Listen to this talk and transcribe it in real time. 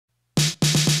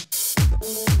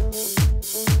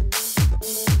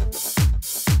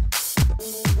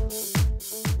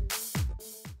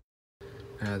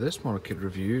This model kit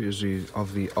review is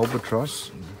of the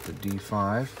Albatros, the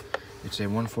D5. It's a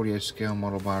 1/48 scale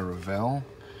model by Revell.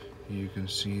 You can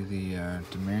see the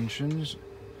dimensions,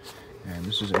 and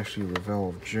this is actually Revell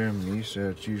of Germany,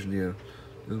 so it's usually a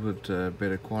little bit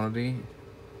better quality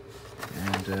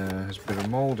and has better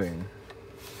molding.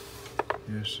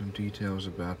 Here's some details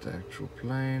about the actual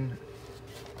plane,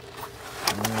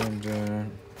 and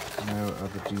no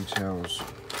other details.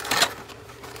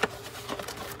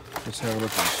 Let's have a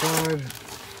look inside.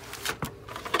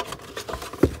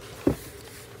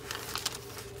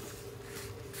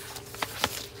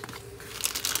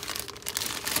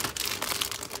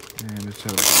 And let's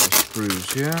have a look at the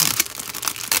screws here.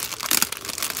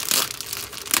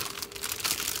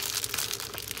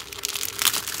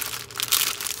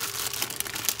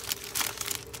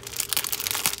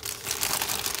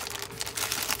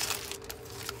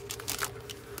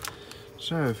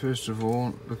 So first of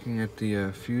all, looking at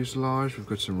the fuselage, we've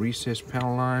got some recessed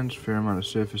panel lines, fair amount of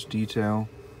surface detail.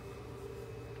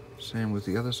 Same with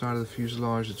the other side of the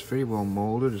fuselage. It's very well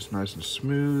molded, it's nice and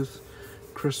smooth,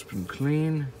 crisp and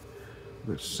clean.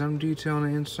 We've got some detail on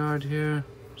the inside here,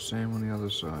 same on the other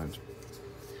side.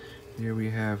 Here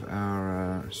we have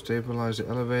our stabilizer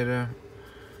elevator.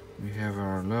 We have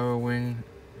our lower wing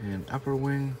and upper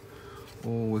wing,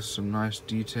 all with some nice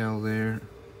detail there.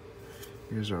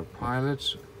 Here's our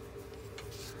pilot.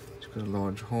 It's got a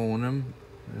large hole in him.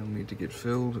 It'll need to get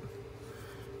filled.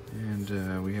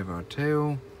 And we have our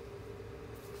tail.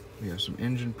 We have some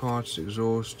engine parts,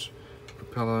 exhaust,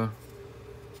 propeller.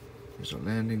 Here's our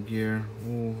landing gear.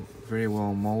 All very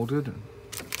well molded.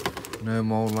 No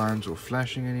mold lines or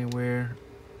flashing anywhere.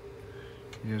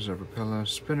 Here's our propeller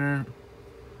spinner.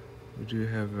 We do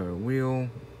have a wheel.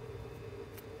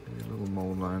 Maybe a little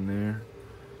mold line there.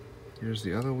 Here's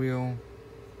the other wheel.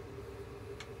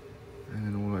 And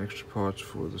then all the extra parts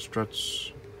for the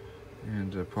struts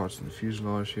and parts in the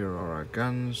fuselage. Here are our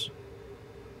guns.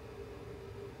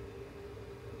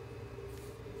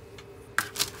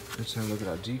 Let's have a look at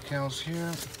our decals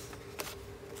here.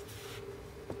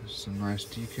 There's some nice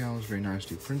decals, very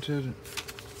nicely printed.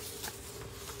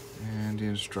 And the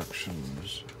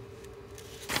instructions.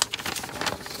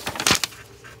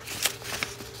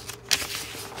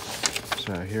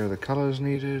 So here are the colors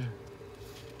needed.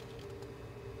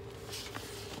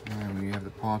 And we have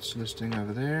the parts listing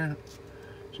over there.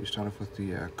 So you start off with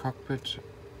the cockpit,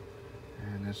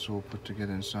 and that's all put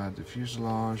together inside the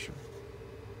fuselage.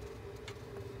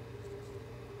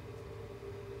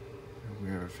 And we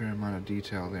have a fair amount of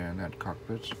detail there in that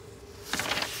cockpit.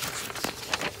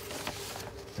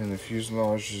 And the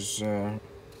fuselage is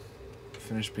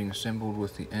finished being assembled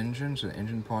with the engine, so the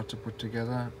engine parts are put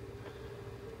together,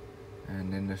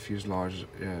 and then the fuselage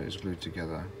is glued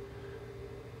together.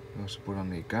 We also put on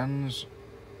the guns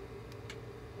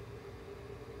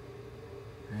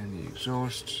and the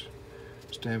exhaust,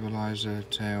 stabilizer,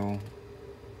 tail,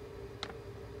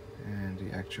 and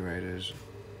the actuators.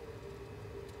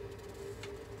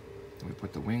 We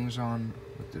put the wings on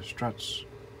with the struts.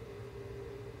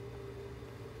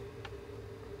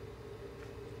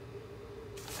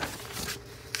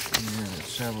 And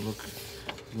let's have a look.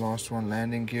 The last one,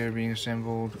 landing gear being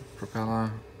assembled,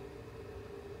 propeller.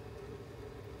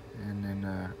 And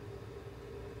then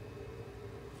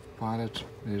pilot,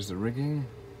 there's the rigging,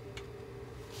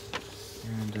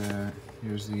 and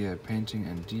here's the painting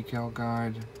and decal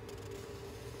guide.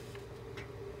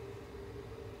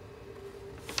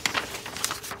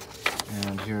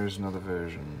 And here's another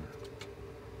version.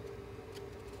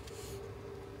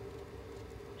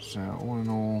 So all in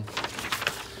all,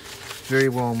 very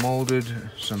well molded,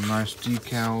 some nice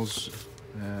decals,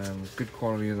 good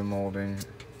quality of the molding,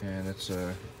 and it's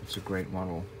a great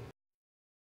model.